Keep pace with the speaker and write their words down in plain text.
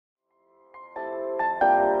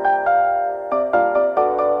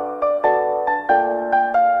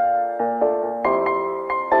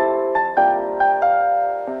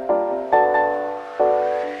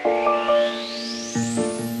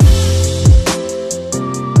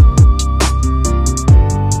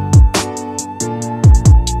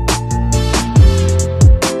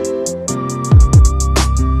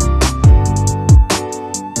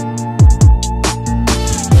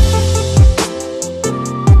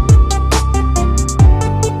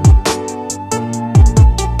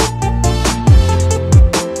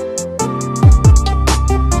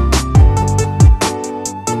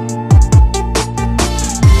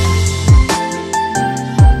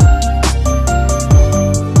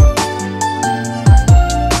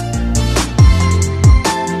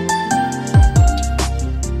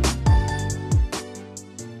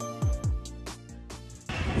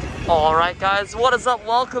guys, what is up?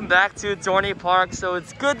 Welcome back to Dorney Park. So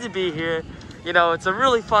it's good to be here. You know, it's a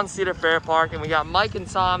really fun Cedar Fair park, and we got Mike and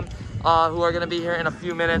Tom who are going to be here in a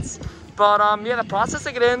few minutes. But yeah, the process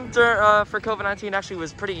to get in for COVID-19 actually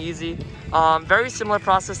was pretty easy. Very similar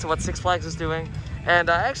process to what Six Flags was doing.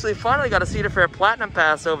 And I actually finally got a Cedar Fair Platinum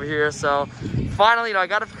Pass over here. So finally, you know, I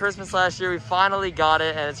got it for Christmas last year. We finally got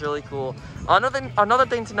it, and it's really cool. Another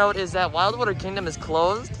thing to note is that Wildwater Kingdom is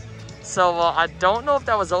closed. So I don't know if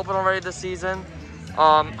that was open already this season.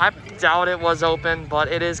 I doubt it was open,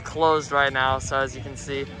 but it is closed right now, so as you can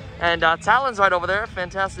see. And Talon's right over there,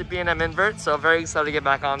 fantastic B&M invert, so very excited to get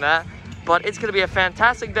back on that. But it's going to be a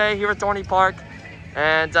fantastic day here at Dorney Park,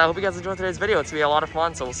 and I hope you guys enjoyed today's video. It's going to be a lot of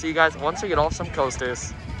fun, so we'll see you guys once we get off some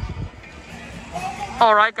coasters.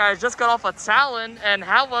 Alright guys, just got off a Talon, and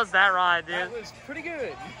how was that ride, dude? That was pretty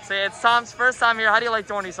good. So it's Tom's first time here. How do you like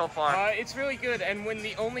Dorney so far? It's really good, and when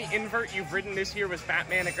the only invert you've ridden this year was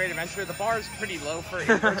Batman at Great Adventure, the bar is pretty low for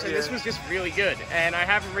inverts, and this was just really good. And I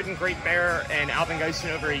haven't ridden Great Bear and Alpengeist in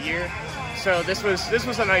over a year, so this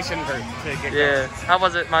was a nice invert to get going. How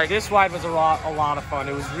was it, Mike? This ride was a lot of fun.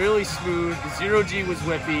 It was really smooth. The zero G was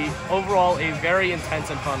whippy. Overall, a very intense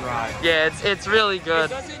and fun ride. Yeah, it's really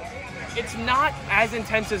good. It's not as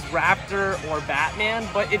intense as Raptor or Batman,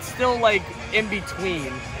 but it's still like in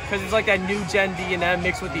between because it's like that new gen B&M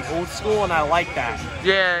mixed with the old school, and I like that.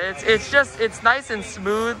 Yeah, it's nice and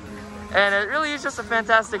smooth, and it really is just a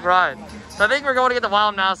fantastic ride. So I think we're going to get the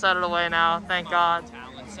Wild Mouse out of the way now, thank God.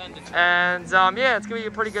 And yeah, it's gonna be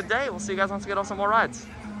a pretty good day. We'll see you guys once we get off some more rides.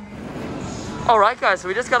 Alright guys, so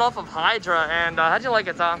we just got off of Hydra, and how'd you like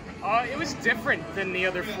it, Tom? It was different than the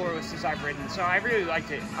other four listas I've ridden, so I really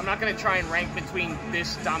liked it. I'm not going to try and rank between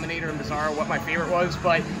this, Dominator, and Bizarro what my favorite was,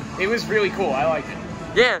 but it was really cool. I liked it.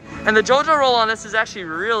 Yeah, and the JoJo roll on this is actually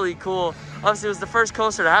really cool. Obviously, it was the first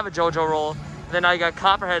coaster to have a JoJo roll. Then now you got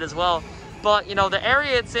Copperhead as well. But, you know, the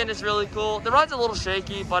area it's in is really cool. The ride's a little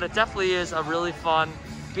shaky, but it definitely is a really fun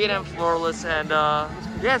B&M floorless, and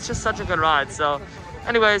yeah, it's just such a good ride. So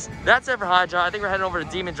anyways, that's it for Hydra. I think we're heading over to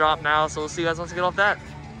Demon Drop now, so we'll see you guys once we get off that.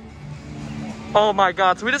 Oh my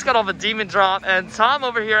God, so we just got off a Demon Drop, and Tom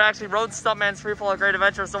over here actually rode Stuntman's Freefall at Great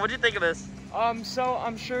Adventure. So what do you think of this? So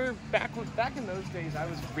I'm sure back in those days I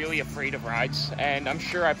was really afraid of rides, and I'm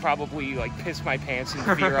sure I probably like pissed my pants in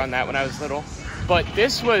fear on that when I was little. But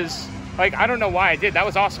this was like, I don't know why I did. That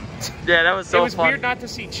was awesome. Yeah, that was so fun. It was weird not to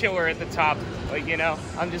see Chiller at the top. Like, you know,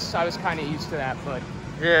 I was kind of used to that, but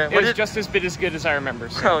yeah, it was just as good as I remember.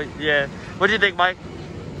 So. Oh yeah, what do you think, Mike?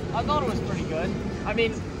 I thought it was pretty good. I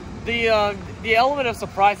mean, the element of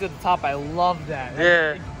surprise at the top, I love that.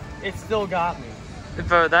 Yeah, it still got me.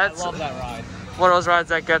 Bro, I love that ride. One of those rides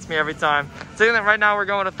that gets me every time. So right now we're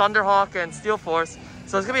going to Thunderhawk and Steel Force,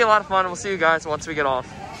 so it's gonna be a lot of fun. We'll see you guys once we get off.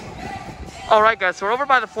 All right, guys, so we're over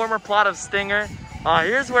by the former plot of Stinger.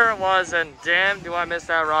 Here's where it was, and damn, do I miss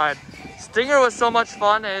that ride. Stinger was so much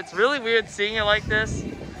fun, and it's really weird seeing it like this.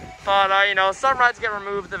 But, you know, some rides get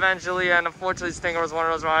removed eventually, and unfortunately Stinger was one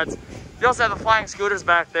of those rides. They also have the flying scooters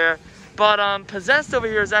back there. But Possessed over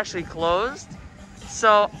here is actually closed.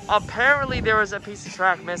 So apparently there was a piece of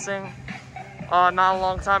track missing not a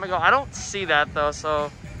long time ago. I don't see that though,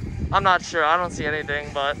 so I'm not sure. I don't see anything,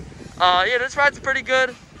 but yeah, this ride's pretty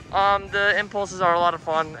good. The impulses are a lot of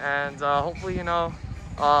fun, and hopefully, you know,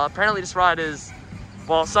 apparently this ride is,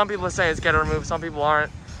 well, some people are saying it's getting removed, some people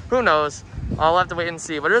aren't. Who knows? I'll have to wait and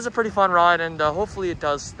see, but it is a pretty fun ride, and hopefully it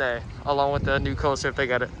does stay along with the new coaster if they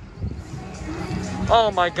get it.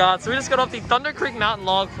 Oh my God, so we just got off the Thunder Creek Mountain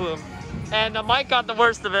Log Flume, and Mike got the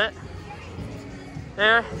worst of it.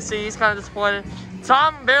 There, see, he's kind of disappointed.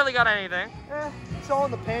 Tom barely got anything. It's all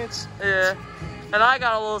in the pants. Yeah, and I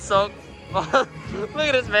got a little soaked. Look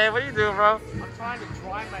at this, man. What are you doing, bro? I'm trying to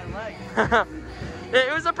dry my leg.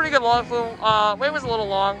 It was a pretty good log flume. Wait was a little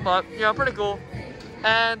long, but, you know, pretty cool.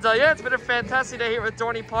 And yeah, it's been a fantastic day here at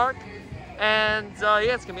Dorney Park. And yeah,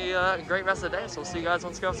 it's going to be a great rest of the day. So we'll see you guys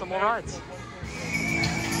once we go have some more rides.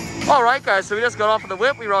 Alright guys, so we just got off of the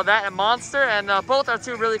Whip. We rode that and Monster, and both are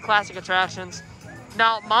two really classic attractions.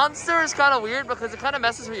 Now, Monster is kind of weird because it kind of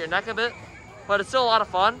messes with your neck a bit, but it's still a lot of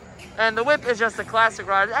fun. And the Whip is just a classic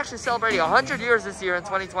ride. It's actually celebrating 100 years this year in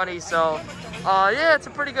 2020, so yeah, it's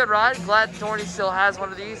a pretty good ride. Glad Dorney still has one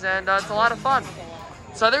of these, and it's a lot of fun.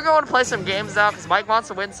 So they're going to play some games now because Mike wants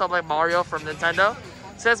to win some like Mario from Nintendo.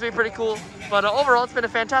 So that's going to be pretty cool. But overall, it's been a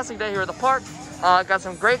fantastic day here at the park. Got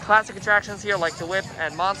some great classic attractions here like the Whip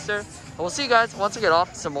and Monster. And we'll see you guys once we get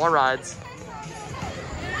off some more rides.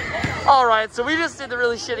 Alright, so we just did the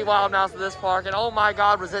really shitty Wild Mouse at this park, and oh my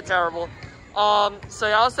God, was it terrible. So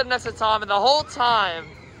yeah, I was sitting next to Tom, and the whole time,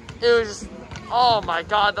 it was just, oh my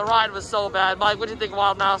God, the ride was so bad. Mike, what do you think of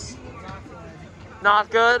Wild Mouse? Not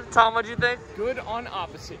good. Tom, what'd you think? Good on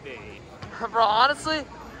opposite day. Bro, honestly,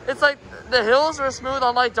 it's like the hills were smooth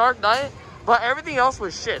on like Dark Knight, but everything else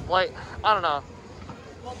was shit. Like, I don't know.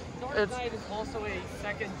 Well, Dark Knight is also a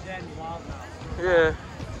second-gen Wild House. Yeah.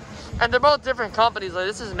 And they're both different companies. Like,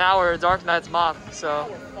 this is Mauer, Dark Knight's Mach,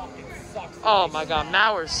 so. Oh my god,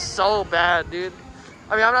 Mauer's so bad, dude.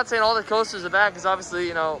 I mean, I'm not saying all the coasters are bad, because obviously,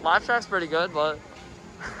 you know, Live Track's pretty good, but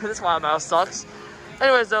this Wild Mouse sucks.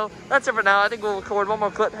 Anyways, though, that's it for now. I think we'll record one more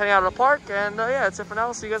clip heading out of the park, and yeah, that's it for now.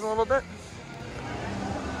 We'll see you guys in a little bit.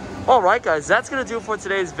 Alright, guys, that's going to do it for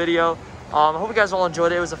today's video. I hope you guys all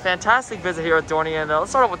enjoyed it. It was a fantastic visit here at Dorney, and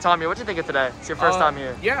let's start off with Tom here. What did you think of today? It's your first time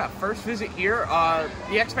here. Yeah, first visit here.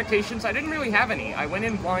 The expectations, I didn't really have any. I went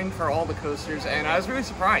in blind for all the coasters, and I was really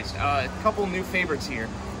surprised. A couple new favorites here.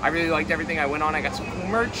 I really liked everything I went on. I got some cool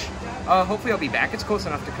merch. Hopefully I'll be back. It's close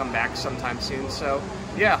enough to come back sometime soon. So,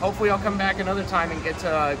 yeah, hopefully I'll come back another time and get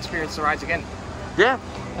to experience the rides again. Yeah,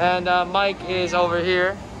 and Mike is over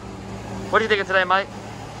here. What do you think of today, Mike?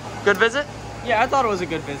 Good visit? Yeah, I thought it was a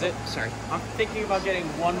good visit. Sorry. I'm thinking about getting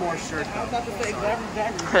one more shirt. I was about to say,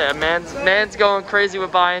 yeah, man's going crazy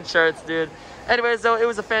with buying shirts, dude. Anyways, though, it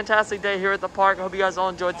was a fantastic day here at the park. I hope you guys all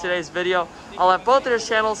enjoyed today's video. I'll have both of their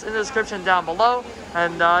channels in the description down below.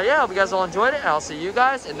 And yeah, I hope you guys all enjoyed it. And I'll see you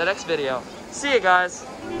guys in the next video. See you guys.